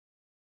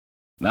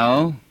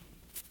Now,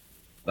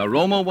 the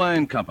Roma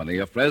Wine Company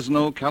of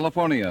Fresno,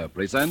 California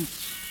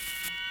presents...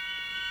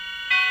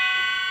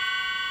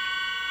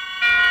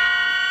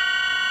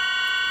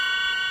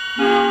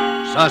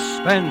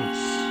 Suspense.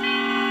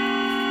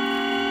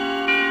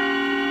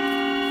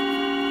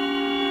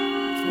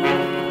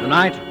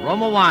 Tonight,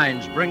 Roma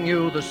Wines bring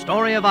you The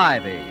Story of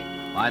Ivy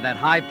by that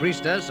high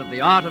priestess of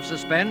the art of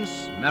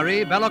suspense,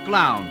 Mary Belloc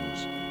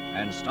Lowndes,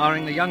 and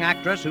starring the young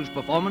actress whose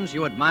performance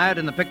you admired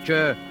in the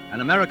picture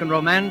An American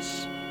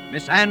Romance,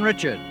 Miss Ann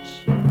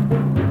Richards.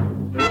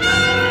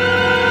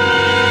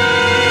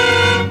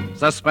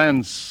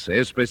 Suspense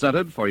is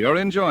presented for your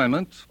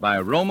enjoyment by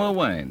Roma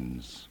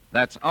Wines.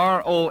 That's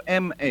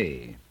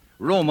R-O-M-A,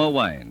 Roma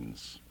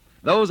Wines.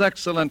 Those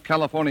excellent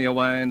California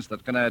wines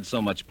that can add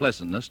so much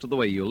pleasantness to the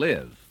way you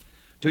live,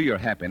 to your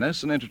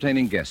happiness in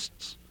entertaining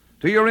guests,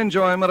 to your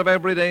enjoyment of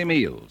everyday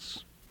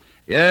meals.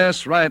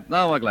 Yes, right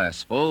now a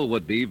glassful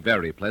would be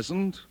very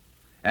pleasant,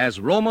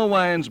 as Roma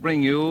Wines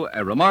bring you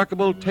a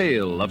remarkable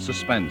tale of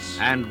suspense.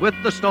 And with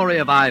The Story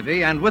of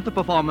Ivy and with the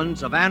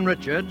performance of Ann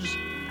Richards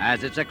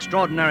as its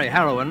extraordinary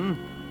heroine,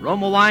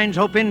 Roma Wines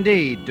hope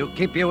indeed to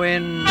keep you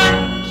in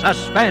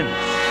suspense.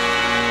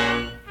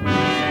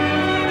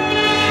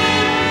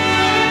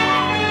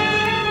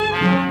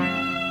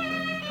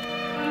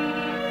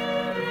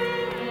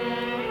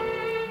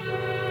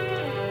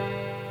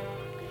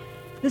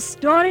 The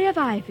Story of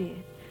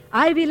Ivy.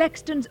 Ivy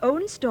Lexton's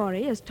own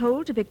story as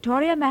told to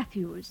Victoria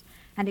Matthews,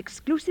 an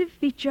exclusive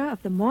feature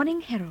of the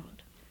Morning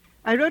Herald.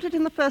 I wrote it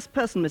in the first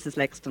person, Mrs.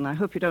 Lexton. I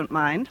hope you don't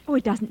mind. Oh,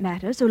 it doesn't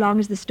matter, so long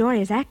as the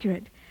story is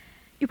accurate.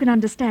 You can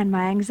understand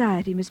my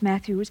anxiety, Miss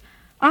Matthews.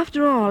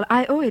 After all,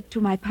 I owe it to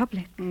my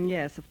public.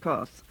 Yes, of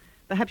course.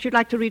 Perhaps you'd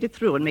like to read it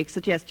through and make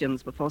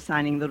suggestions before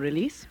signing the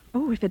release?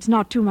 Oh, if it's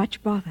not too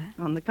much bother.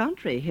 On the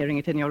contrary, hearing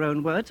it in your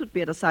own words would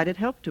be a decided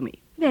help to me.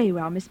 Very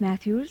well, Miss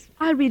Matthews.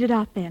 I'll read it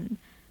out then.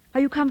 Are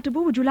you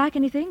comfortable? Would you like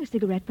anything? A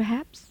cigarette,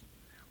 perhaps?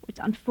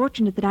 It's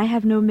unfortunate that I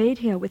have no maid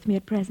here with me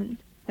at present.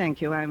 Thank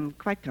you. I'm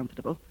quite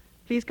comfortable.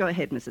 Please go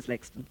ahead, Mrs.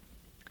 Lexton.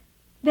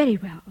 Very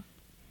well.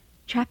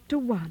 Chapter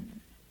 1.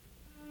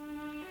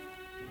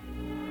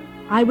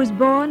 I was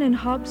born in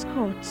Hobbs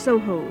Court,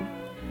 Soho,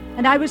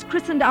 and I was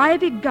christened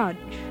Ivy Gudge.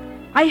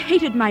 I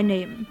hated my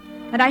name,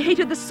 and I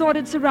hated the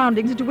sordid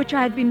surroundings into which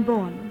I had been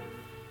born.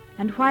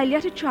 And while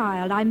yet a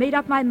child, I made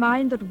up my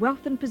mind that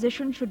wealth and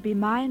position should be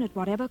mine at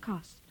whatever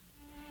cost.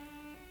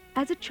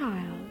 As a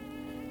child,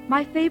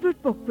 my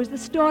favorite book was the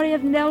story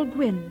of Nell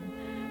Gwynn,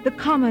 the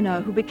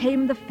commoner who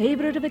became the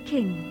favorite of a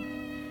king.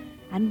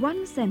 And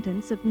one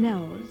sentence of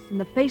Nell's, in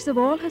the face of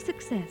all her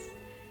success,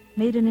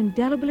 made an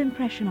indelible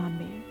impression on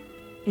me.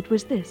 It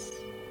was this: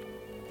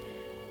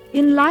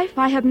 in life,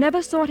 I have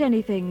never sought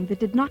anything that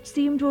did not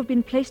seem to have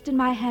been placed in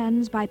my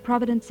hands by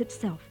Providence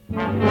itself.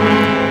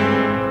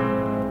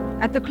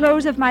 At the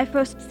close of my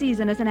first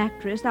season as an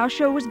actress, our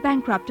show was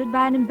bankrupted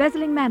by an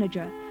embezzling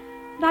manager,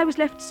 and I was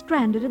left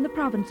stranded in the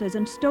provinces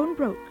and stone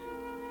broke.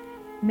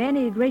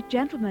 Many great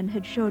gentlemen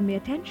had shown me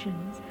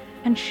attentions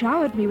and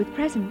showered me with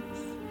presents,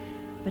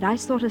 but I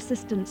sought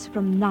assistance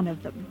from none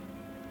of them.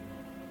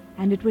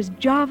 And it was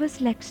Jarvis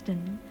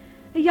Lexton,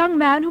 a young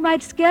man whom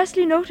I'd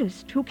scarcely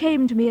noticed, who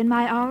came to me in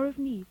my hour of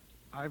need.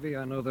 Ivy,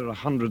 I know there are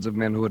hundreds of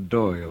men who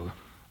adore you.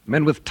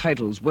 Men with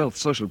titles, wealth,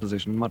 social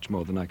position, much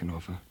more than I can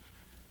offer.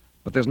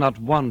 But there's not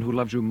one who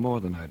loves you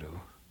more than I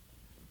do.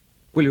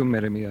 Will you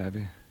marry me,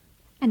 Ivy?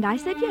 And I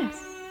said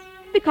yes,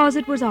 because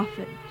it was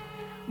offered.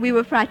 We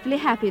were frightfully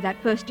happy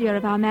that first year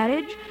of our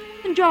marriage,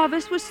 and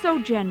Jarvis was so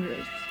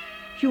generous,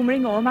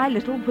 humoring all my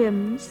little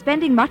whims,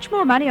 spending much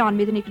more money on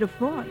me than he could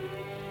afford.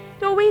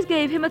 It always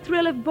gave him a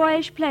thrill of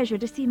boyish pleasure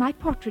to see my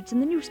portraits in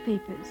the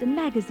newspapers and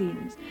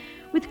magazines,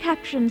 with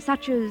captions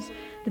such as,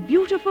 "The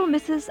beautiful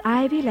Mrs.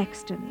 Ivy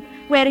Lexton,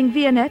 wearing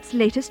Vionette's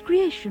latest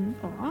creation,"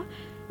 or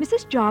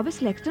 "Mrs.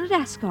 Jarvis Lexton at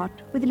Ascot,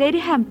 with Lady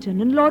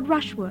Hampton and Lord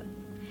Rushworth."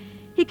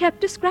 He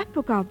kept a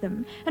scrapbook of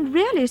them, and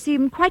really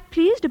seemed quite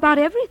pleased about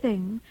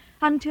everything,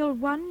 until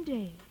one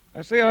day...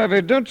 I say,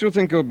 Ivy, don't you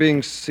think you're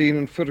being seen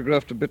and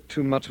photographed a bit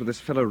too much with this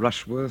fellow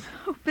Rushworth?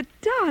 Oh, but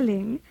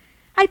darling,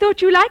 I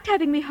thought you liked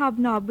having me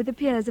hobnob with the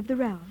peers of the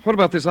realm. What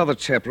about this other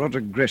chap,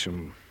 Roger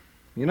Gresham?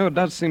 You know, it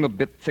does seem a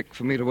bit thick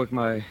for me to work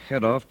my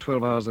head off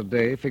 12 hours a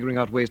day, figuring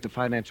out ways to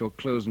finance your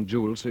clothes and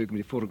jewels so you can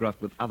be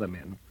photographed with other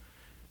men.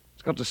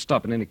 It's got to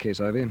stop in any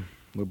case, Ivy.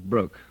 We're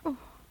broke. Oh,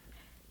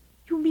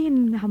 you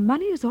mean our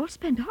money is all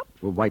spent up?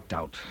 We're wiped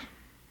out.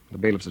 The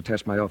bailiffs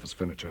attached my office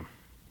furniture.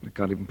 We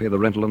can't even pay the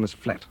rental on this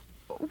flat.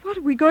 What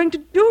are we going to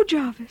do,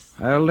 Jarvis?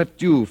 I'll let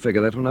you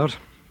figure that one out.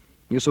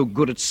 You're so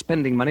good at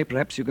spending money,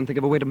 perhaps you can think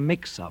of a way to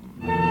make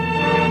some.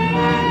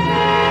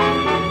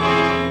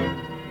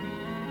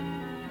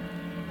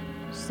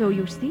 So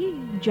you see,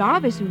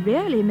 Jarvis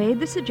really made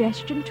the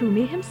suggestion to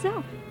me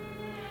himself.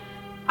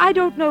 I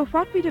don't know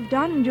what we'd have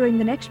done during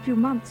the next few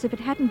months if it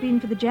hadn't been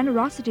for the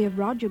generosity of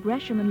Roger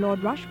Gresham and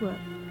Lord Rushworth.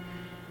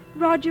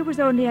 Roger was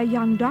only a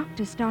young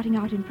doctor starting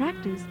out in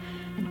practice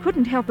and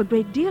couldn't help a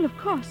great deal, of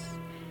course,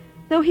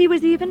 though he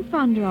was even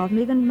fonder of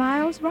me than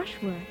Miles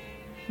Rushworth,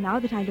 now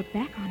that I look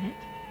back on it.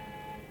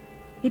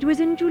 It was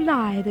in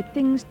July that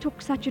things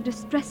took such a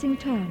distressing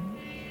turn.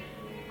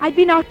 I'd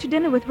been out to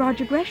dinner with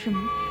Roger Gresham,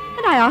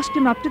 and I asked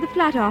him up to the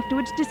flat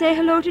afterwards to say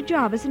hello to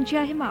Jarvis and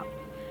cheer him up.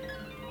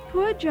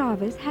 Poor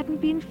Jarvis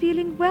hadn't been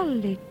feeling well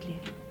lately.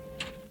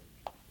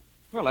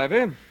 Well,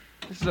 Ivy,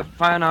 this is a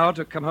fine hour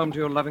to come home to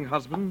your loving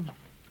husband.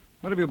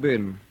 Where have you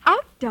been?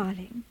 Out,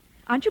 darling.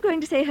 Aren't you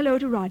going to say hello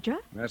to Roger?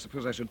 I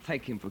suppose I should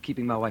thank him for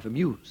keeping my wife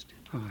amused.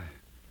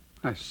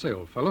 I say,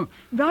 old fellow.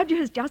 Roger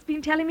has just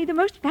been telling me the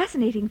most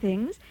fascinating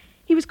things.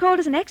 He was called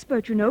as an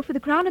expert, you know, for the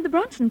Crown and the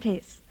Bronson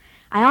case.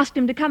 I asked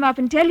him to come up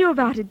and tell you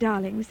about it,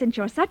 darling, since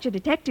you're such a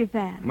detective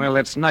fan. Well,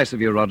 that's nice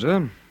of you,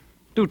 Roger.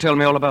 Do tell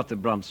me all about the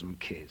Bronson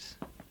case.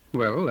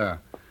 Well, there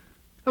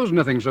was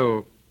nothing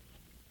so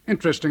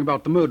interesting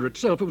about the murder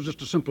itself. It was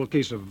just a simple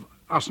case of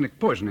arsenic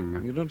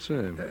poisoning. You don't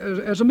say.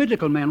 As a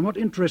medical man, what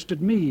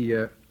interested me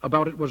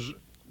about it was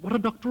what a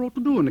doctor ought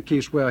to do in a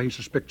case where he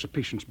suspects a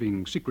patient's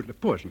being secretly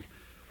poisoned.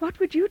 What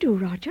would you do,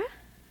 Roger?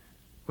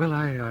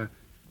 Well,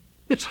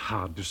 it's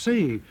hard to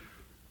say.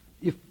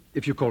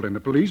 If you called in the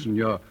police and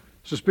your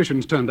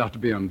suspicions turned out to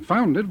be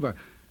unfounded, well,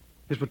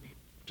 it would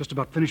just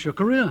about finish your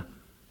career.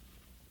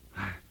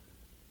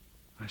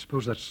 I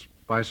suppose that's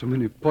why so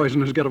many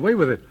poisoners get away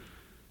with it.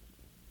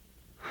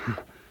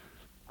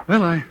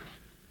 Well, I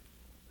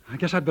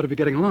guess I'd better be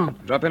getting along.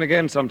 Drop in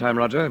again sometime,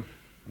 Roger.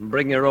 And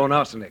bring your own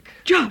arsenic.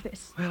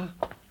 Jarvis! Well,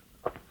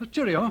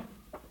 cheerio.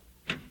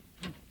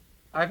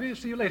 Ivy,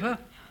 see you later.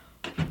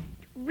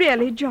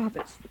 Really,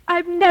 Jarvis,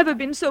 I've never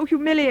been so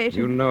humiliated.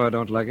 You know I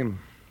don't like him.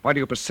 Why do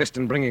you persist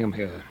in bringing him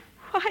here?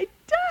 Why,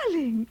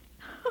 darling,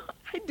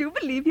 I do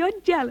believe you're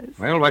jealous.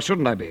 Well, why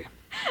shouldn't I be?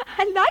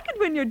 I like it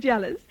when you're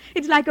jealous.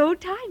 It's like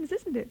old times,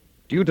 isn't it?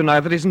 Do you deny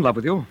that he's in love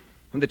with you?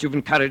 And that you've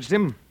encouraged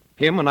him?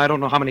 Him and I don't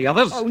know how many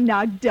others? Oh,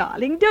 now,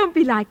 darling, don't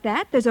be like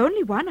that. There's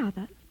only one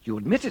other. You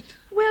admit it.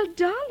 Well,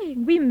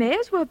 darling, we may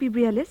as well be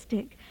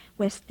realistic.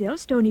 We're still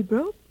Stony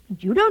Brook,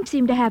 and you don't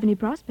seem to have any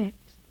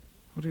prospects.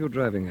 What are you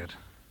driving at?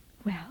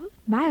 Well,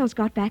 Miles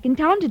got back in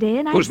town today,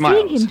 and I'm Who's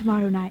seeing Miles? him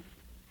tomorrow night.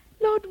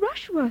 Lord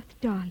Rushworth,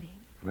 darling.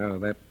 Oh,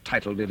 that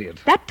titled idiot.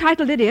 That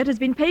titled idiot has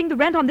been paying the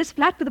rent on this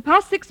flat for the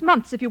past 6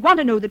 months, if you want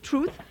to know the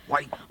truth.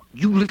 Why,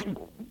 you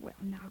little... Well,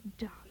 now,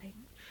 darling,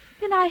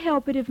 can I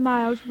help it if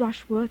Miles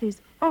Rushworth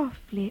is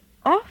awfully,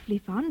 awfully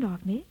fond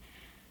of me?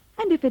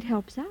 And if it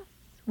helps us,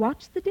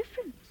 what's the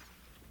difference?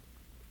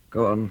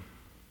 Go on.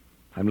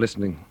 I'm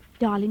listening.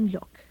 Darling,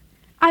 look,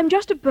 I'm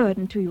just a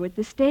burden to you at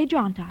this stage,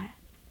 aren't I?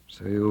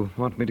 So you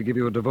want me to give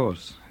you a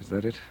divorce, is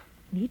that it?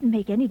 Needn't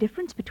make any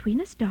difference between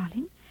us,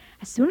 darling.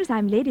 As soon as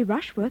I'm Lady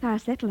Rushworth, I'll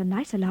settle a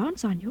nice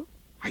allowance on you.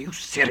 Are you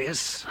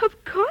serious?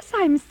 Of course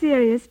I'm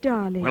serious,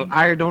 darling. Well,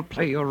 I don't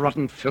play your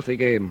rotten, filthy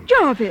game.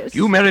 Jarvis!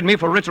 You married me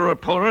for richer or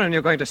poorer, and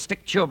you're going to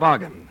stick to your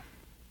bargain.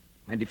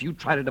 And if you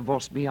try to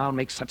divorce me, I'll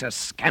make such a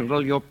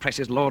scandal your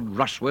precious Lord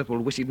Rushworth will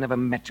wish he'd never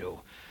met you.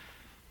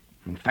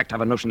 In fact,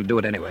 I've a notion to do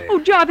it anyway.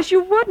 Oh, Jarvis,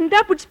 you wouldn't.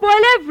 That would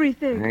spoil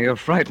everything. You're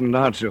frightened,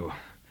 aren't you?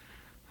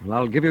 Well,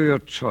 I'll give you your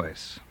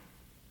choice.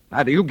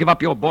 Either you give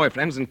up your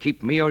boyfriends and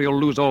keep me, or you'll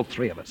lose all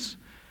three of us.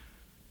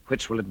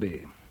 Which will it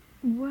be?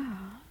 Well,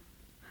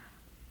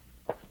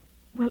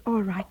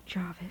 all right,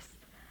 Jarvis.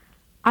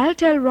 I'll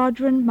tell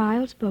Roger and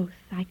Miles both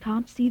I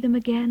can't see them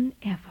again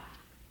ever.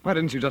 Why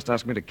didn't you just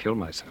ask me to kill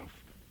myself?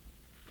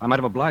 I might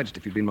have obliged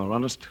if you'd been more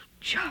honest.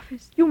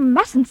 Jarvis, you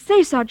mustn't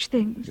say such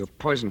things. You're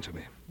poison to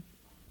me.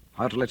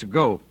 I ought to let you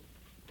go.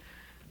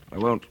 I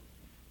won't.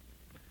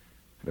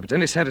 And if it's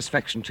any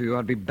satisfaction to you,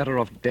 I'd be better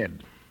off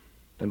dead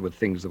than with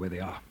things the way they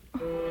are.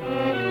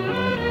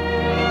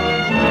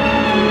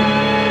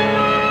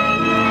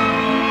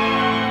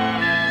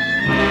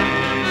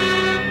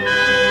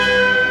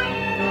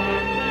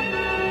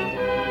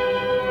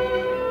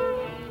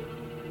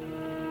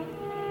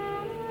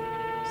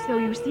 So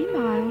you see,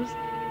 Miles,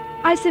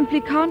 I simply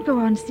can't go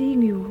on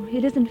seeing you.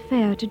 It isn't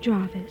fair to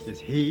Jarvis.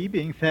 Is he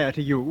being fair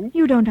to you?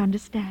 You don't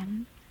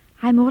understand.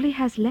 I'm all he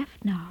has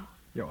left now.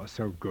 You're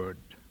so good,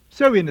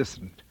 so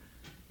innocent.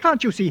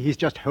 Can't you see he's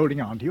just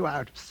holding on to you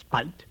out of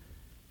spite?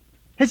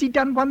 Has he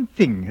done one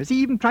thing? Has he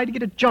even tried to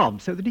get a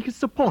job so that he can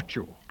support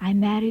you? I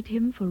married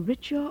him for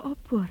richer or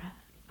poorer,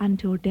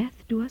 until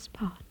death do us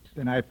part.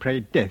 Then I pray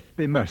death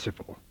be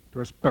merciful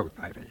to us both,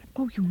 Ivy.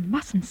 Oh, you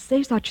mustn't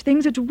say such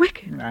things. It's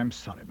wicked. I'm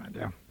sorry, my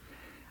dear.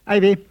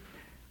 Ivy,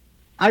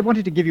 I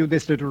wanted to give you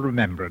this little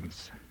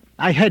remembrance.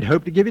 I had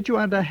hoped to give it you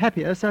under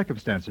happier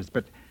circumstances,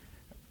 but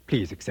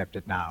please accept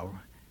it now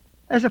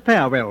as a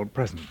farewell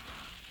present.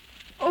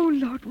 Oh,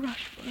 Lord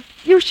Rushworth,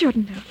 you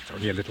shouldn't have. It's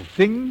only a little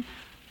thing,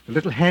 the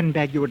little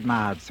handbag you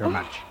admired so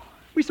much.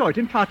 We saw it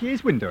in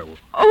Cartier's window.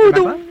 Oh,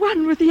 Remember? the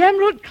one with the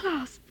emerald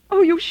clasp.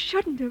 Oh, you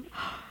shouldn't have.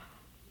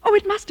 Oh,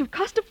 it must have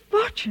cost a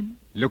fortune.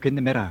 Look in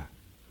the mirror.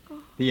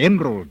 The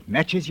emerald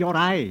matches your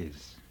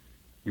eyes.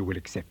 You will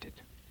accept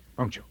it,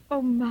 won't you?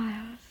 Oh,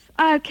 Miles,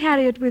 I'll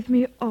carry it with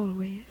me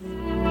always.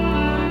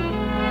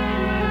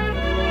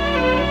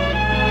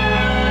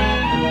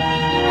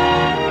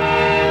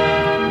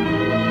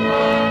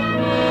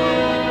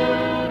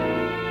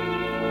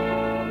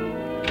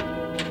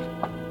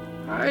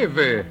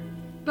 Ivy,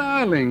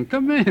 Darling,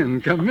 come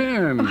in, come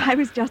in. Oh, I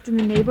was just in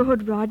the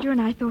neighborhood, Roger,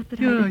 and I thought that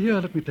Here,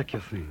 let me take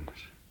your things.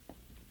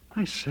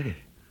 I say.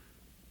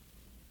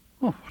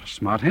 Oh, what a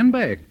smart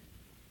handbag.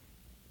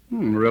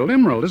 Real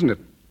emerald, isn't it?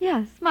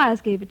 Yes,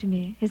 Miles gave it to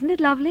me. Isn't it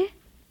lovely?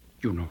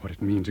 You know what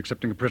it means,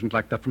 accepting a present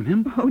like that from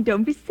him? Oh,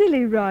 don't be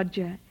silly,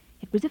 Roger.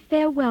 It was a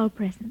farewell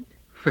present.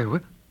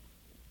 Farewell?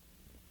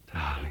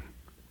 Darling,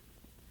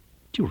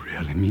 do you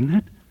really mean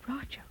that?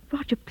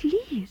 Roger,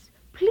 please.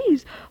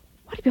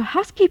 What if your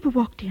housekeeper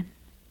walked in?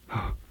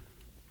 Oh,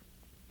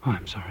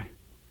 I'm sorry.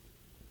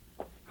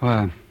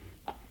 Come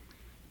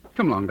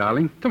along,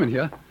 darling. Come in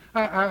here.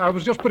 I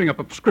was just putting up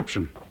a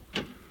prescription.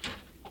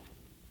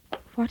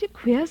 What a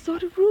queer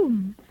sort of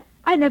room.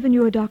 I never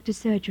knew a doctor's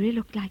surgery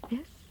looked like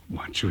this.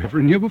 Weren't you ever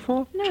in here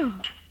before? No.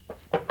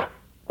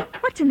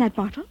 What's in that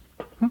bottle?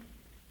 Huh?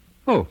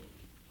 Oh,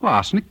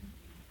 arsenic.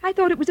 I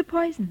thought it was a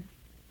poison.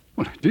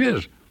 Well, it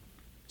is.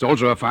 It's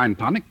also a fine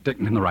tonic,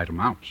 taken in the right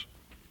amounts.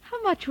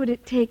 How much would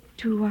it take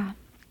to,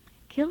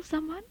 kill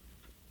someone?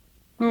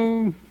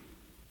 Oh,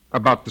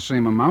 about the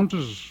same amount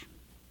as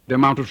the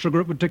amount of sugar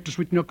it would take to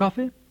sweeten your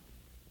coffee.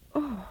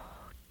 Oh,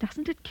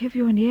 doesn't it give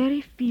you an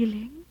eerie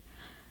feeling?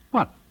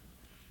 What?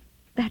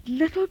 That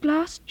little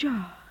glass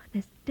jar.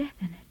 There's death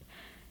in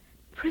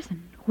it.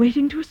 Prison,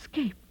 waiting to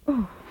escape.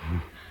 Oh.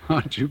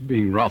 Aren't you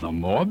being rather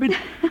morbid?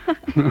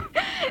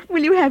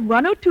 Will you have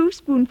 1 or 2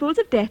 spoonfuls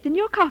of death in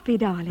your coffee,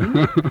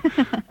 darling?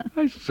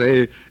 I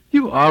say,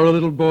 you are a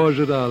little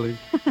Borgia, darling.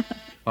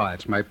 Oh,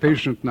 it's my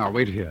patient now.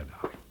 Wait here,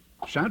 darling.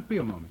 Shan't be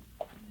a moment.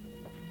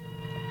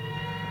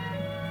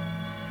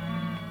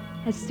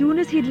 As soon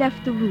as he'd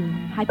left the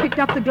room, I picked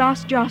up the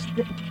glass jar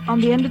on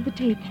the end of the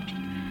table,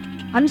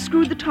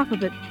 unscrewed the top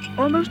of it,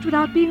 almost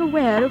without being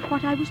aware of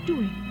what I was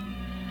doing.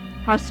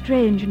 How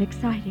strange and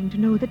exciting to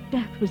know that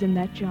death was in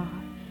that jar,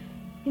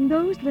 in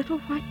those little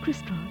white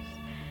crystals.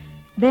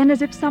 Then,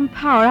 as if some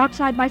power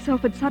outside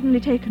myself had suddenly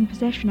taken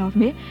possession of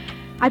me,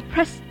 I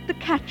pressed the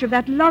catch of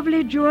that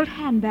lovely jeweled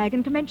handbag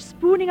and commenced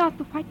spooning out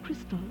the white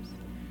crystals.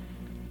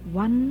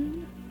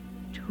 1,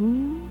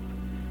 2,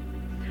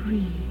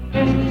 3,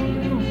 4.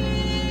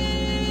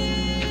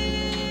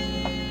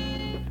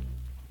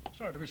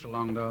 Sorry to be so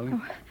long,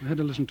 darling. I had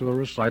to listen to a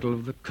recital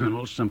of the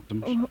Colonel's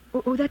symptoms.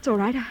 Oh, that's all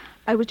right.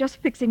 I was just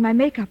fixing my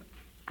makeup.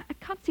 I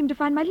can't seem to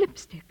find my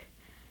lipstick.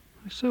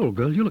 I say, old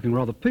girl, you're looking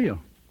rather pale.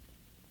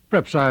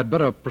 Perhaps I'd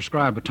better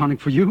prescribe a tonic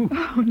for you.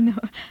 Oh, no.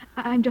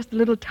 I'm just a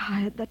little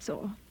tired, that's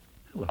all.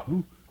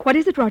 Hello. What What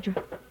is it, Roger?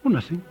 Oh,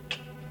 nothing.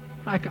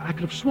 I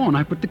could have sworn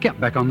I put the cap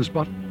back on this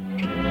bottle.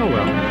 Oh,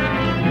 well.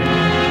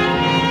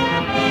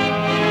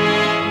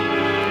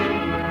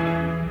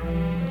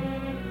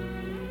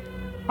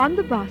 On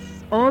the bus,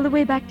 all the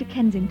way back to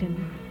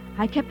Kensington,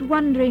 I kept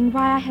wondering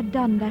why I had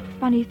done that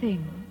funny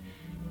thing.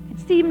 It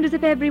seemed as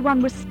if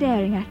everyone was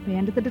staring at me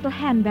and at the little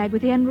handbag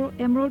with the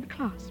emerald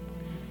clasp.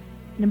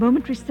 In a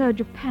momentary surge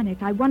of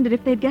panic, I wondered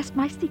if they'd guessed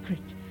my secret.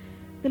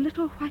 The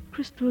little white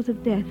crystals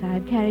of death I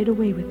had carried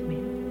away with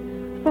me.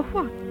 For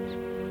what?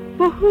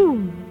 For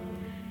whom?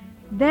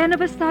 Then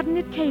of a sudden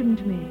it came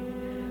to me.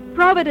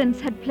 Providence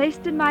had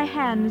placed in my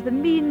hands the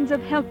means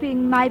of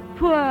helping my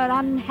poor,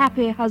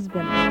 unhappy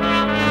husband.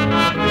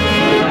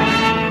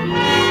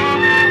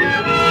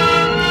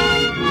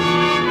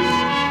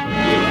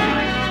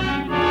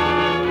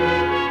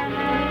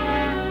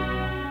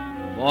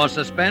 For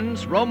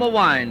suspense, Roma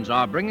Wines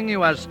are bringing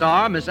you as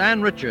star Miss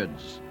Ann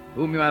Richards,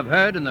 whom you have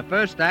heard in the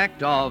first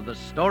act of The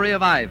Story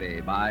of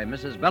Ivy by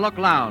Mrs. Belloc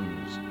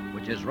Lowndes,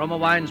 which is Roma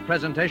Wines'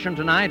 presentation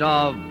tonight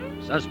of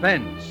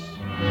Suspense.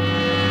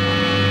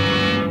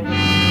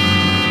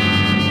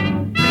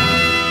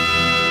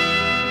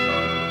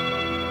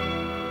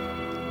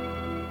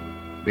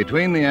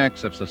 Between the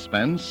acts of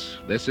suspense,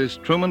 this is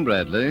Truman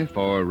Bradley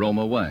for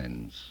Roma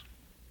Wines.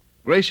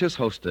 Gracious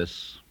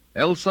hostess,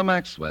 Elsa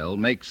Maxwell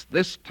makes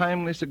this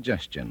timely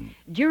suggestion.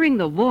 During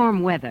the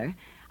warm weather,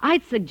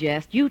 I'd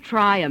suggest you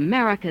try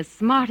America's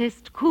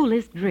smartest,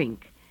 coolest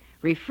drink,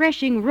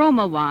 refreshing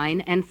Roma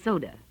wine and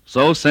soda.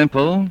 So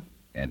simple,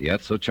 and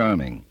yet so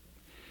charming.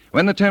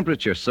 When the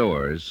temperature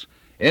soars,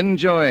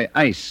 enjoy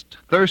iced,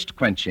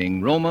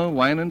 thirst-quenching Roma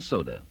wine and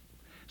soda.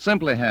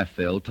 Simply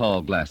half-fill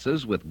tall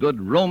glasses with good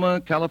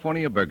Roma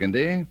California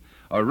Burgundy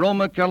or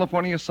Roma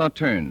California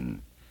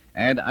Sauterne.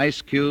 Add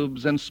ice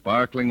cubes and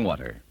sparkling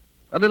water.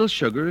 A little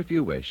sugar if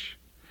you wish.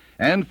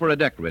 And for a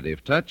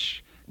decorative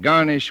touch,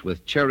 garnish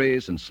with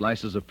cherries and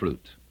slices of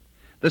fruit.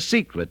 The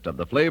secret of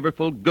the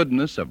flavorful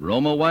goodness of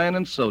Roma wine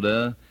and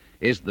soda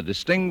is the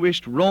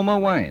distinguished Roma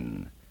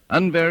wine,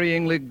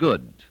 unvaryingly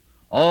good,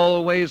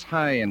 always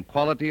high in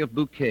quality of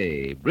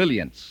bouquet,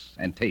 brilliance,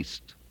 and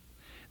taste.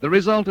 The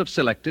result of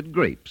selected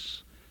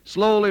grapes,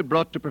 slowly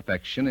brought to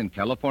perfection in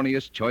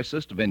California's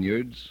choicest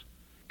vineyards,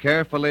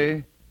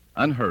 carefully,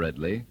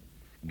 unhurriedly,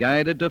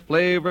 guided to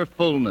flavor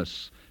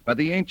fullness by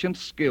the ancient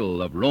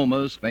skill of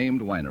Roma's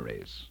famed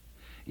wineries.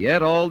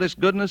 Yet all this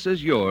goodness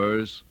is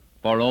yours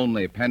for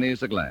only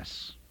pennies a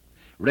glass.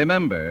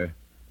 Remember,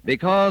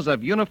 because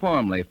of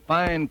uniformly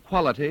fine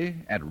quality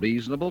at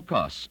reasonable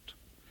cost,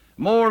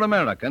 more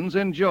Americans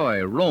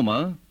enjoy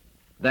Roma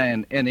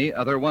than any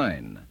other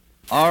wine.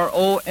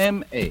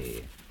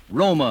 R-O-M-A,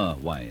 Roma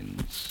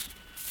Wines.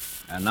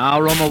 And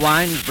now Roma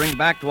Wines bring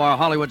back to our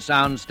Hollywood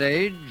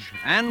soundstage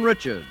Ann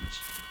Richards,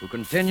 who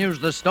continues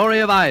the story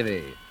of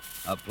Ivy,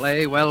 a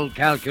play well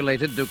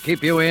calculated to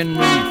keep you in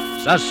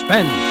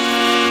suspense.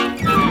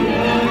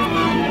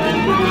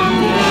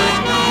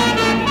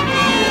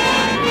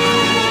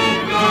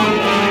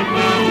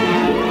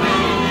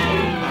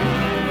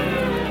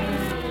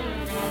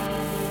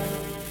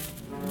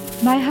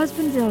 My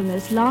husband's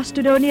illness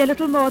lasted only a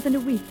little more than a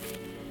week,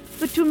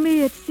 but to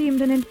me it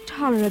seemed an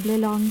intolerably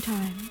long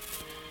time.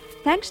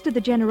 Thanks to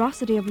the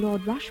generosity of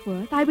Lord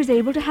Rushworth, I was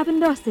able to have a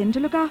nurse in to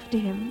look after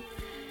him.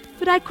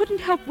 But I couldn't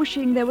help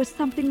wishing there was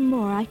something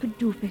more I could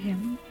do for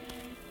him.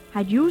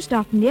 I'd used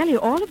up nearly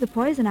all of the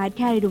poison I'd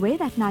carried away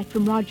that night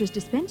from Roger's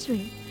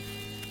dispensary.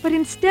 But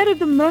instead of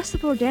the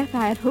merciful death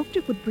I had hoped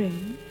it would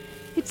bring,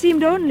 it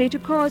seemed only to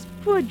cause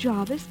poor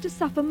Jarvis to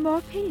suffer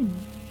more pain.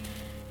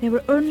 There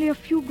were only a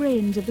few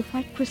grains of the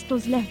white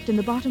crystals left in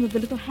the bottom of the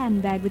little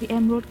handbag with the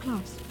emerald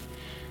clasp,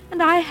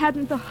 and I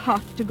hadn't the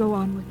heart to go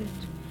on with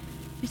it.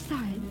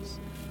 Besides,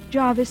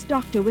 Jarvis'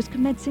 doctor was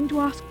commencing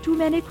to ask too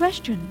many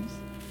questions.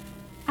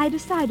 I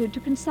decided to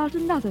consult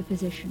another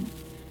physician,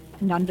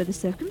 and under the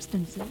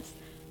circumstances,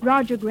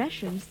 Roger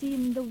Gresham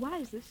seemed the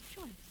wisest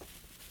choice.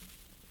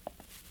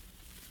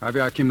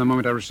 Ivy, I came the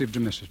moment I received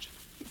your message.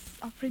 He's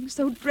suffering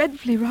so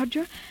dreadfully,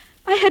 Roger.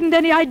 I hadn't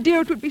any idea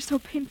it would be so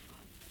painful.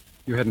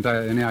 You hadn't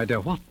any idea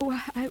what?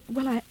 Oh,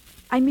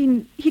 I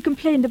mean, he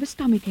complained of a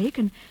stomachache,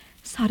 and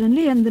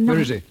suddenly in the night...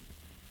 Where is he?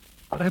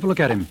 I'll have a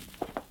look at him.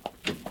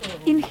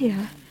 In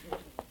here.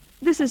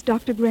 This is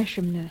Dr.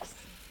 Gresham, nurse.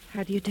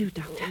 How do you do,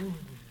 Doctor?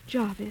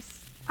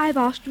 Jarvis, I've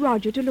asked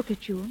Roger to look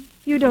at you.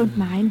 You don't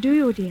mind, do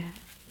you, dear?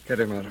 Get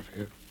him out of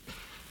here.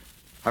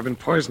 I've been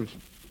poisoned.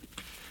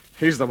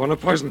 He's the one who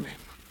poisoned me.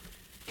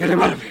 Get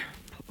him out of here.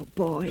 Poor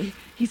boy.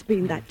 He's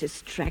been that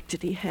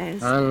distracted, he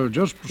has. I'll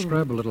just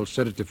prescribe a little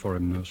sedative for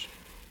him, nurse.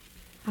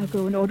 I'll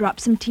go and order up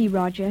some tea,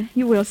 Roger.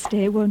 You will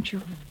stay, won't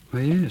you?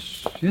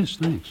 Yes,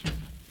 thanks.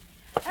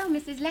 Oh,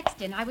 Mrs.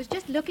 Lexton, I was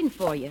just looking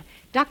for you.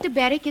 Dr.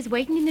 Berwick is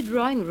waiting in the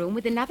drawing room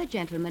with another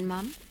gentleman,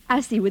 Mum.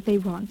 I'll see what they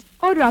want.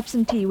 Order up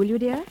some tea, will you,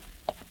 dear?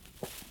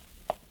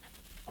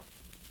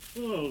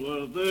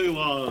 Well, there you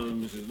are,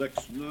 Mrs.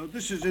 Lexton.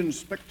 This is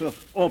Inspector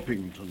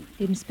Orpington.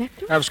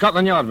 Inspector? Of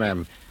Scotland Yard,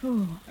 ma'am.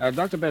 Oh.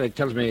 Dr. Berwick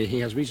tells me he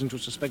has reason to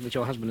suspect that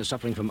your husband is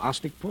suffering from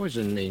arsenic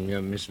poisoning,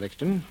 Miss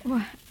Lexton.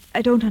 Oh,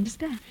 I don't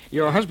understand.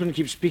 Your husband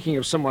keeps speaking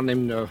of someone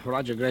named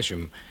Roger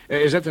Gresham.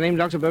 Is that the name,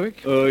 Dr.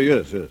 Berwick?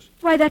 Yes.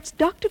 Why, that's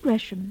Dr.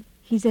 Gresham.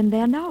 He's in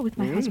there now with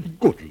my husband.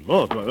 Good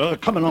Lord.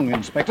 Come along,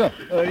 Inspector.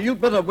 You'd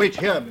better wait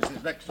here,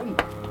 Mrs. Lexton.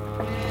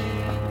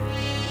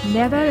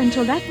 Never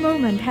until that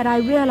moment had I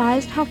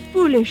realized how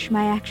foolish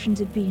my actions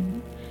had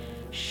been.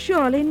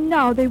 Surely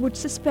now they would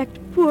suspect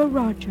poor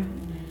Roger.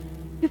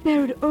 If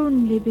there had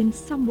only been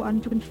someone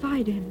to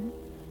confide in.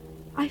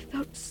 I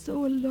felt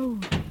so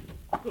alone.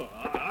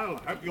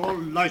 I'll have your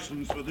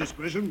license for this,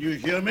 Gresham. Do you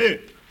hear me?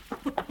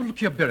 But look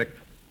here, Berwick.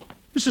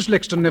 Mrs.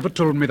 Lexton never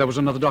told me there was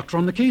another doctor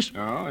on the case.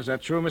 Oh, is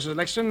that true, Mrs.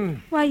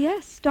 Lexton? Why,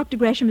 yes. Dr.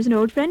 Gresham is an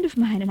old friend of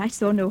mine, and I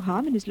saw no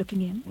harm in his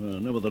looking in. Well,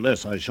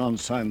 nevertheless, I shan't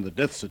sign the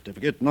death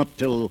certificate, not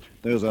till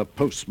there's a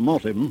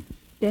post-mortem.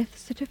 Death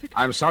certificate?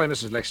 I'm sorry,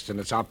 Mrs. Lexton.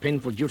 It's our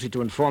painful duty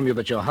to inform you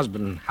that your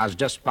husband has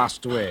just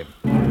passed away.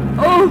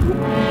 Oh,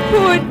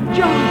 poor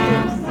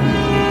Jarvis!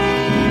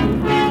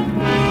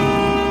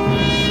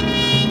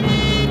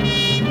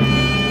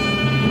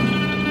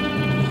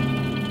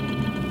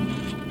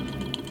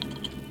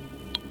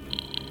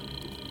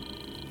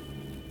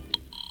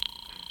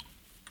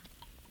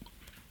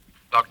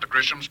 Dr.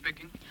 Gresham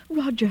speaking.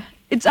 Roger,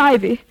 it's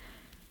Ivy.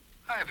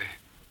 Ivy,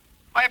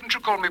 why haven't you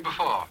called me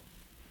before?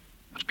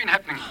 What's been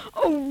happening?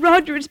 Oh,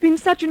 Roger, it's been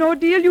such an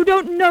ordeal you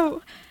don't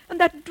know. And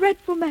that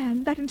dreadful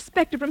man, that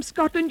inspector from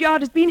Scotland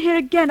Yard, has been here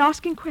again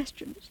asking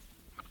questions.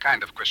 What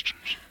kind of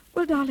questions?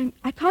 Well, darling,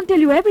 I can't tell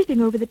you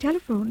everything over the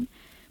telephone,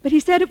 but he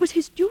said it was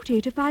his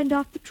duty to find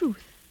out the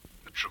truth.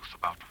 The truth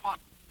about what?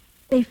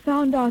 They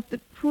found out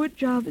that poor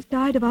Jarvis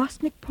died of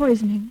arsenic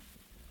poisoning.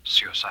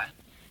 Suicide?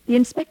 The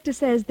inspector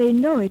says they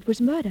know it was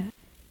murder.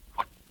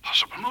 What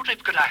possible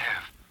motive could I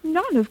have?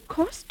 None, of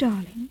course,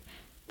 darling.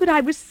 But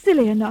I was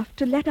silly enough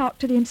to let out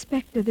to the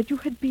inspector that you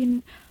had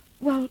been,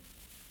 well,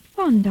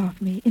 fond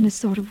of me in a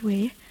sort of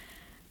way.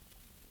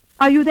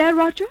 Are you there,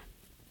 Roger?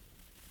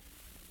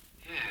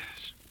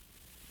 Yes.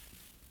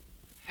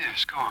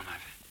 Yes, go on,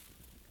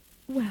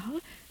 Ivy.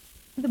 Well,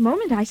 the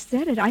moment I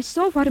said it, I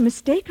saw what a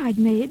mistake I'd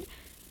made.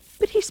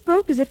 But he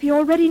spoke as if he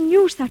already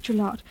knew such a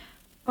lot,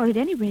 or at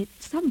any rate,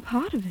 some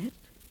part of it.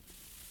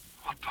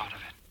 What part of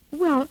it?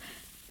 Well,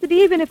 that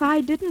even if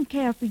I didn't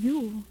care for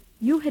you,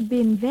 you had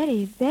been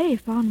very, very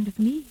fond of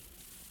me.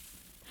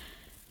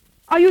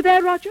 Are you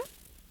there, Roger?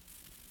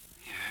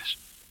 Yes.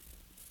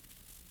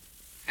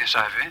 Yes,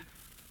 Ivy.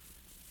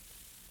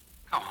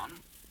 Go on.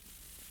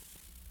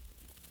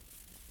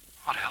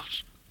 What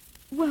else?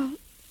 Well,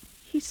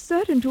 he's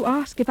certain to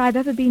ask if I've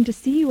ever been to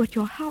see you at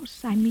your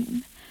house, I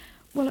mean.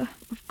 Well,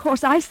 of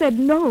course, I said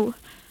no.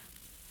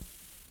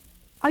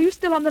 Are you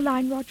still on the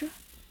line, Roger?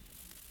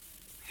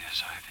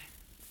 Yes, Ivy.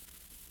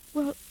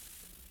 Well,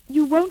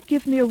 you won't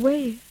give me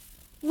away,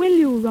 will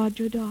you,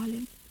 Roger,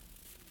 darling?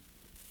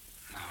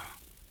 No.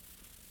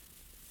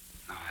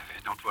 No,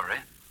 Ivy, don't worry.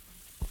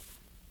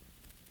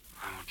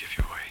 I won't give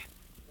you away.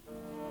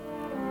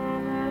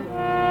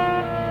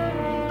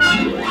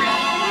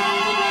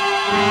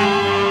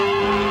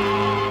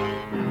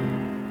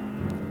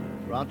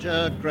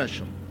 Roger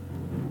Gresham.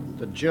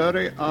 The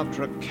jury,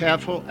 after a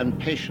careful and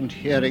patient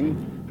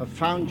hearing, have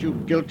found you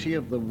guilty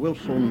of the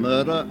willful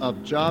murder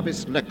of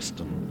Jarvis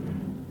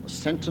Lexton. The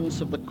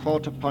sentence of the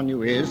court upon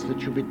you is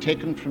that you be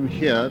taken from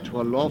here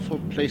to a lawful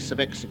place of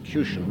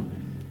execution,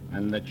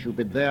 and that you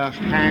be there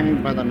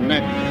hanged by the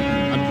neck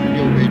until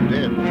you be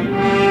dead.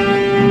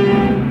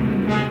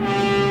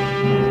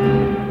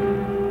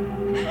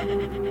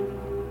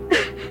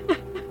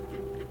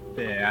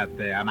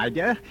 There, my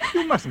dear.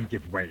 You mustn't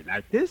give way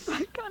like this.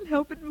 I can't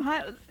help it,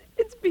 Miles.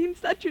 It's been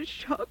such a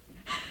shock.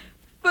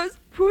 First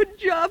poor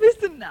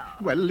Jarvis and now.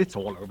 Well, it's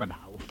all over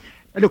now.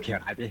 Look here,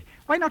 Ivy.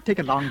 Why not take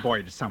a long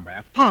voyage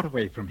somewhere, far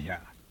away from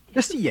here? The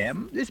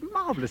CM is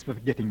marvelous for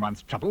forgetting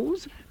one's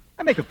troubles.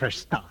 And make a fresh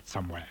start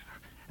somewhere.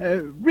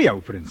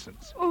 Rio, for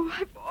instance. Oh,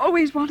 I've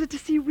always wanted to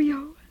see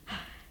Rio.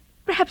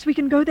 Perhaps we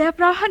can go there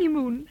for our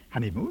honeymoon.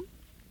 Honeymoon?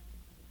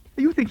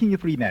 Are you thinking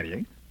of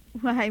remarrying?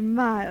 Why,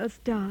 Miles,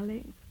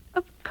 darling,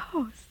 of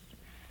course.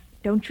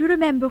 Don't you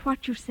remember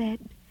what you said?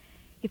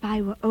 If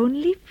I were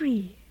only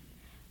free.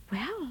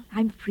 Well,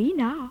 I'm free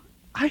now.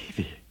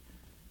 Ivy,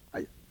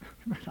 I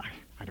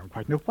don't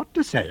quite know what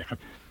to say.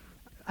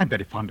 I'm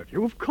very fond of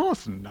you, of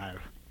course, and I'll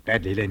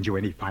gladly lend you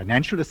any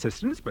financial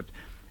assistance, but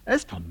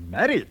as for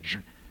marriage,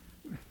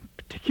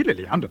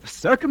 particularly under the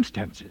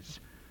circumstances,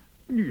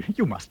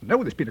 you must know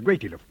there's been a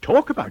great deal of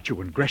talk about you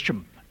and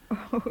Gresham.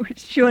 Oh,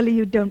 surely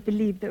you don't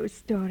believe those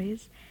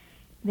stories.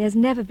 There's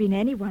never been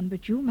anyone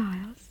but you,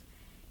 Miles.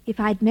 If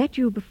I'd met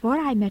you before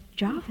I met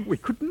Jarvis... We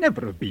could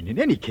never have been in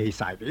any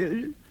case,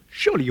 Ivy.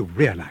 Surely you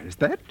realize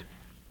that?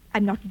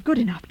 I'm not good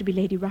enough to be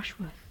Lady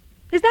Rushworth.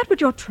 Is that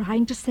what you're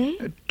trying to say?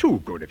 Too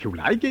good, if you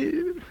like.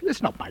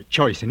 It's not my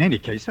choice in any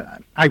case.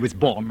 I was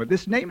born with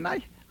this name, and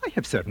I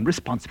have certain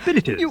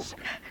responsibilities.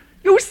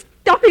 You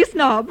stuffy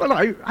snob! Well,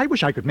 I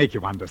wish I could make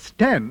you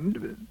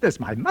understand. There's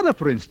my mother,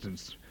 for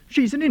instance.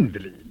 She's an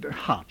invalid,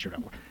 heart, you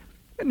know.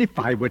 And if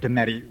I were to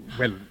marry,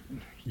 well,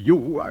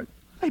 you,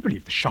 I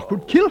believe the shock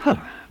would kill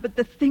her. But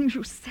the things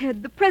you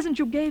said, the present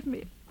you gave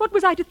me, what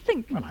was I to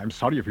think? Well, I'm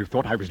sorry if you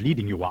thought I was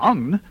leading you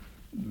on.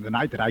 The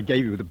night that I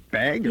gave you the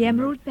bag... The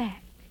emerald bag.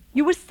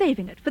 You were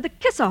saving it for the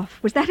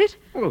kiss-off, was that it?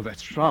 Well,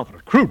 that's rather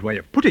a crude way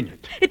of putting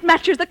it. It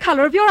matches the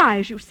color of your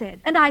eyes, you said.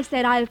 And I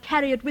said I'll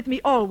carry it with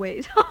me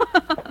always.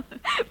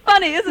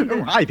 Funny, isn't it?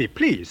 Oh, Ivy,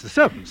 please, the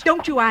servants.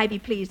 Don't you, Ivy,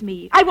 please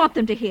me. I want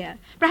them to hear.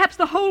 Perhaps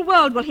the whole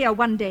world will hear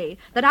one day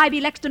that Ivy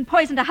Lexton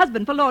poisoned her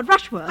husband for Lord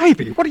Rushworth.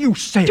 Ivy, what are you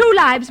saying? 2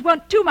 lives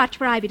weren't too much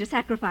for Ivy to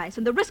sacrifice,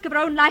 and the risk of her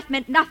own life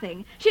meant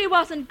nothing. She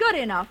wasn't good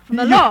enough for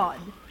the Lord.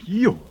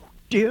 You,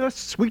 dear,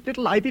 sweet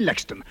little Ivy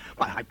Lexton.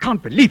 Why, I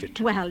can't believe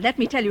it. Well, let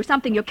me tell you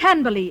something you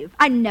can believe.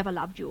 I never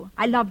loved you.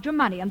 I loved your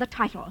money and the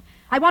title.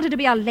 I wanted to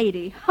be a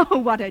lady. Oh,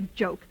 what a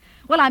joke.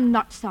 Well, I'm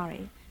not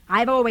sorry.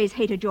 I've always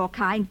hated your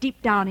kind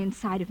deep down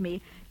inside of me.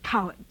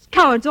 Cowards.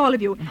 Cowards, all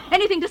of you.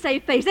 Anything to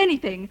save face,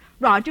 anything.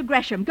 Roger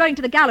Gresham going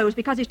to the gallows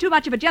because he's too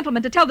much of a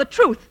gentleman to tell the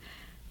truth.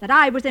 That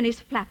I was in his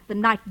flat the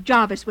night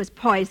Jarvis was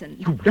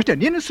poisoned. You let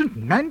an innocent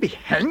man be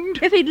hanged?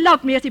 If he'd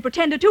loved me as he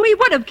pretended to, he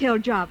would have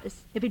killed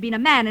Jarvis. If he'd been a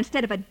man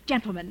instead of a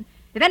gentleman.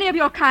 If any of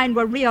your kind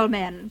were real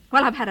men.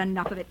 Well, I've had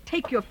enough of it.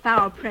 Take your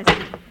foul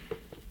present.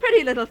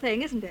 Pretty little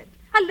thing, isn't it?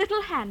 A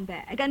little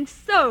handbag, and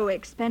so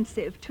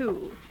expensive,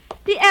 too.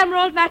 The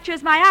emerald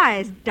matches my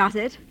eyes, does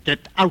it?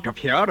 Get out of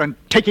here and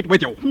take it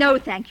with you. No,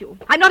 thank you.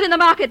 I'm not in the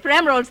market for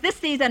emeralds this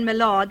season, my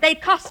lord. They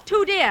cost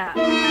too dear.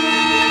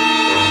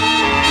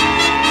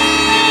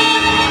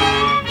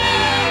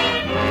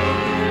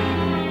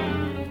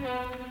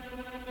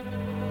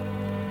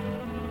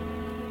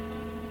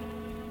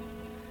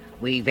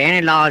 We've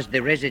analysed the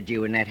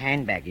residue in that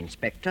handbag,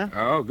 Inspector.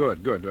 Oh,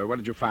 good, good. What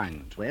did you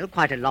find? Well,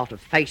 quite a lot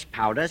of face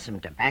powder, some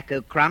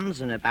tobacco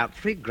crumbs, and about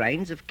 3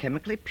 grains of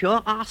chemically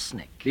pure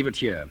arsenic. Leave it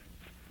here.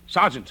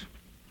 Sergeant,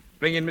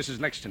 bring in Mrs.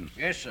 Lexton.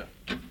 Yes, sir.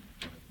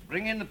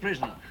 Bring in the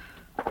prisoner.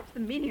 What's the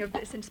meaning of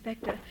this,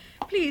 Inspector?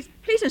 Please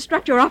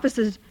instruct your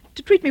officers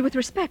to treat me with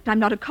respect. I'm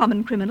not a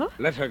common criminal.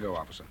 Let her go,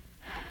 officer.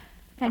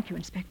 Thank you,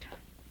 Inspector.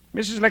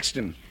 Mrs.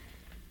 Lexton,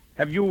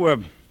 have you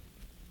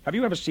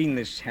ever seen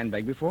this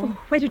handbag before? Oh,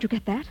 where did you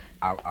get that?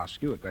 I'll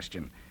ask you a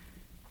question.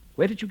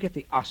 Where did you get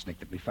the arsenic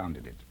that we found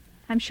in it?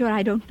 I'm sure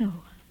I don't know.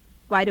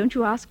 Why don't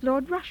you ask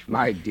Lord Rushworth?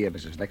 My dear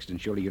Mrs. Lexton,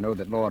 surely you know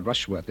that Lord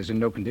Rushworth is in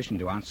no condition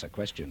to answer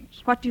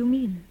questions. What do you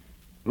mean?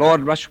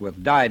 Lord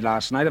Rushworth died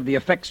last night of the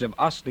effects of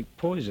arsenic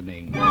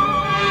poisoning.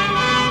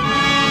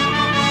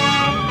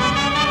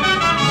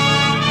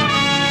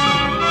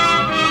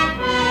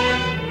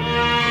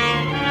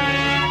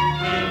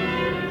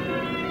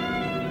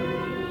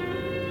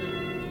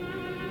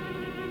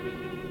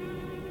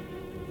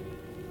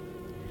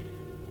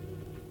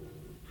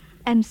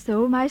 And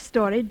so my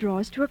story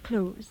draws to a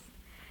close.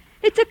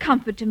 It's a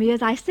comfort to me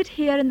as I sit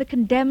here in the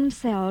condemned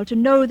cell to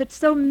know that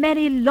so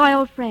many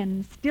loyal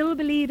friends still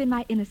believe in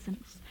my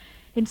innocence,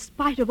 in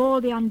spite of all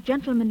the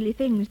ungentlemanly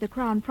things the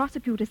Crown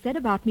Prosecutor said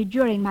about me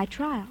during my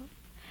trial.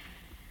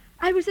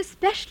 I was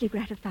especially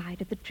gratified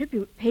at the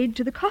tribute paid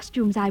to the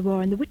costumes I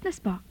wore in the witness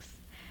box.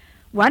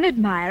 One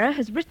admirer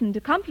has written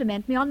to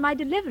compliment me on my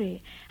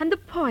delivery and the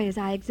poise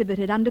I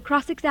exhibited under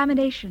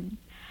cross-examination.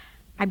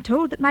 I'm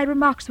told that my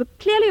remarks were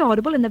clearly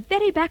audible in the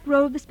very back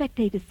row of the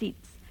spectator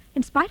seats,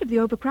 in spite of the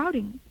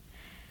overcrowding.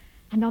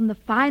 And on the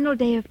final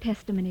day of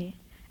testimony,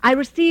 I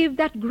received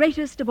that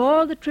greatest of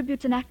all the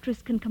tributes an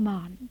actress can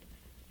command.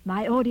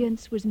 My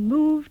audience was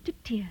moved to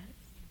tears.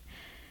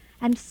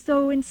 And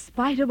so, in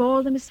spite of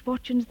all the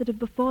misfortunes that have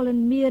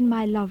befallen me and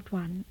my loved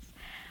ones,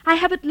 I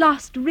have at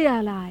last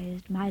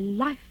realized my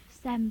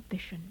life's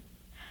ambition.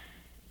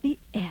 The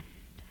end.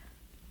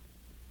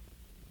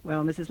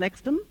 Well, Mrs.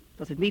 Lexton,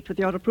 does it meet with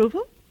your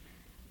approval?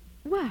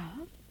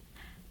 Well,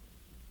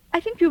 I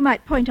think you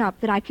might point out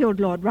that I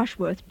killed Lord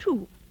Rushworth,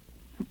 too.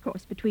 Of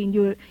course, between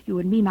you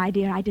and me, my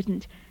dear, I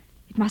didn't.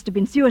 It must have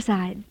been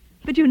suicide.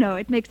 But you know,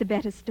 it makes a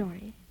better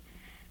story.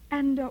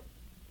 And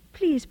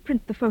please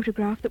print the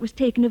photograph that was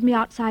taken of me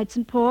outside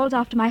St. Paul's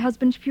after my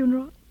husband's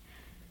funeral.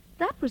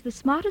 That was the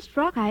smartest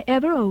frock I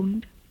ever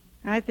owned.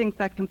 I think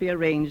that can be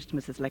arranged,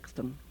 Mrs.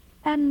 Lexton.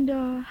 And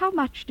how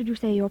much did you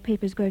say your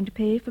paper's going to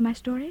pay for my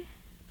story?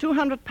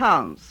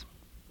 £200.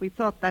 We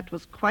thought that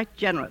was quite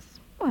generous.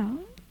 Well,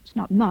 it's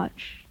not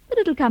much, but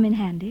it'll come in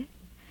handy.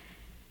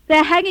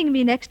 They're hanging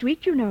me next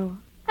week, you know,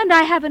 and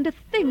I haven't a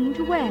thing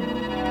to wear.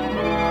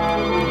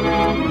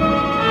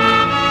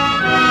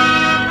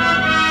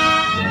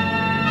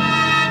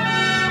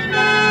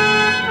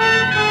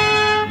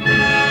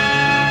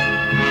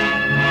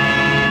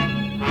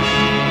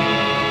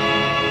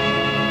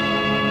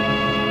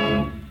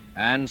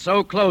 And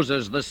so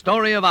closes the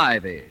story of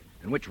Ivy,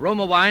 in which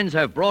Roma Wines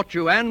have brought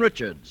you Ann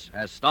Richards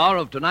as star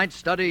of tonight's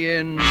study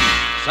in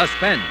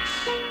Suspense.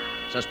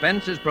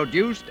 Suspense is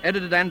produced,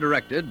 edited, and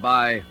directed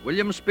by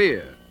William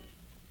Spear.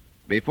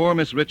 Before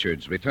Miss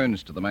Richards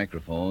returns to the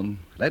microphone,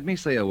 let me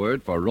say a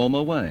word for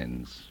Roma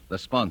Wines, the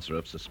sponsor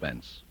of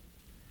Suspense.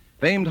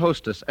 Famed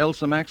hostess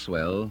Elsa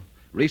Maxwell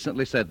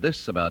recently said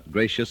this about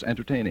gracious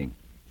entertaining.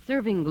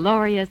 Serving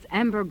glorious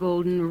amber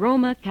golden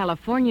Roma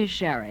California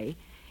sherry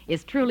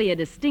is truly a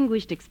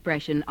distinguished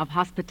expression of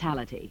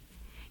hospitality.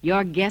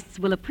 Your guests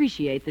will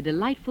appreciate the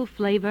delightful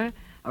flavor,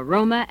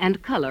 aroma,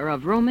 and color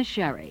of Roma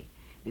sherry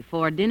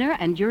before dinner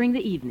and during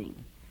the evening.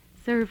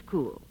 Serve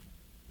cool.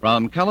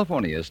 From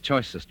California's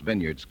choicest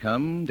vineyards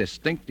come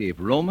distinctive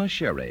Roma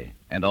sherry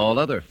and all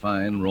other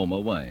fine Roma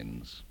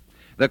wines.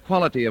 The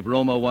quality of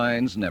Roma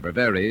wines never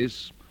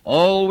varies,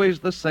 always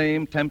the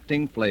same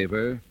tempting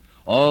flavor,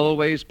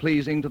 always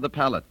pleasing to the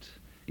palate,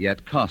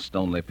 yet cost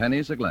only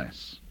pennies a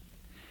glass.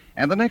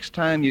 And the next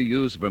time you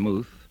use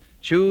vermouth,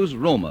 choose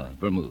Roma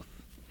vermouth.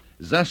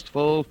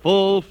 Zestful,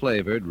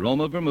 full-flavored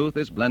Roma vermouth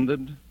is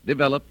blended,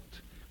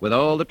 developed, with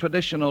all the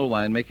traditional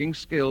winemaking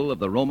skill of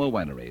the Roma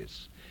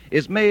wineries,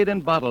 is made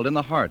and bottled in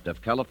the heart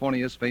of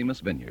California's famous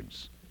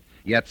vineyards,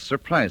 yet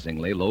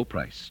surprisingly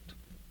low-priced.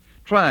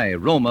 Try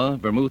Roma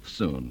vermouth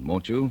soon,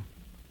 won't you?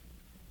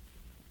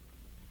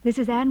 This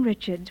is Ann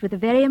Richards with a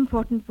very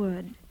important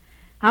word.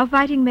 Our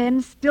fighting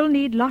men still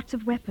need lots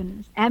of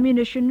weapons,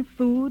 ammunition,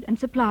 food, and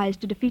supplies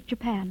to defeat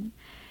Japan,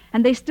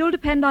 and they still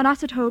depend on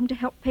us at home to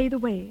help pay the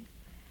way.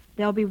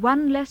 There'll be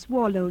one less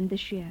war loan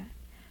this year.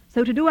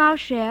 So to do our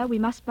share, we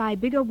must buy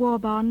bigger war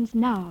bonds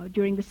now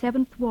during the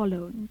 7th war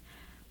loan.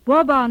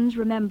 War bonds,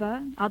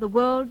 remember, are the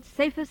world's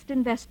safest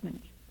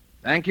investment.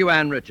 Thank you,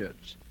 Ann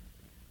Richards.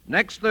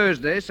 Next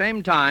Thursday,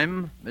 same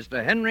time,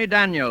 Mr. Henry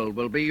Daniel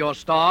will be your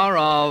star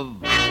of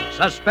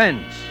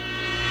Suspense.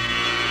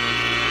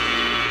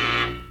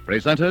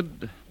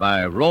 Presented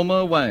by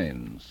Roma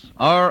Wines,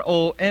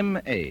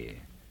 R-O-M-A,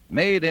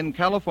 made in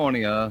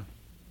California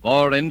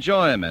for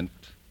enjoyment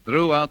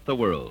throughout the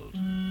world.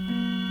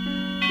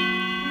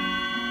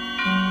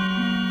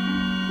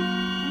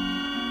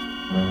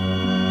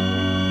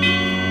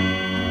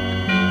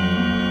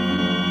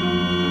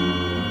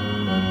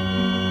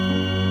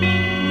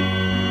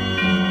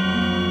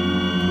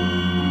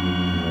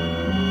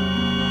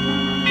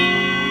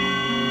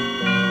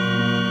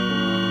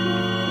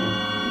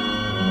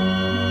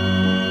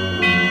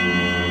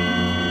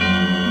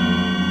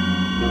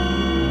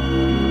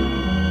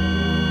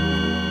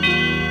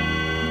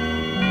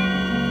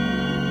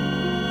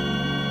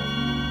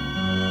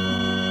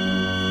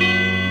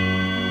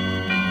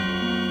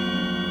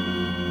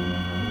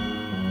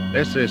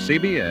 This is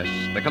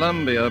CBS, the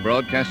Columbia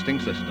Broadcasting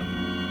System.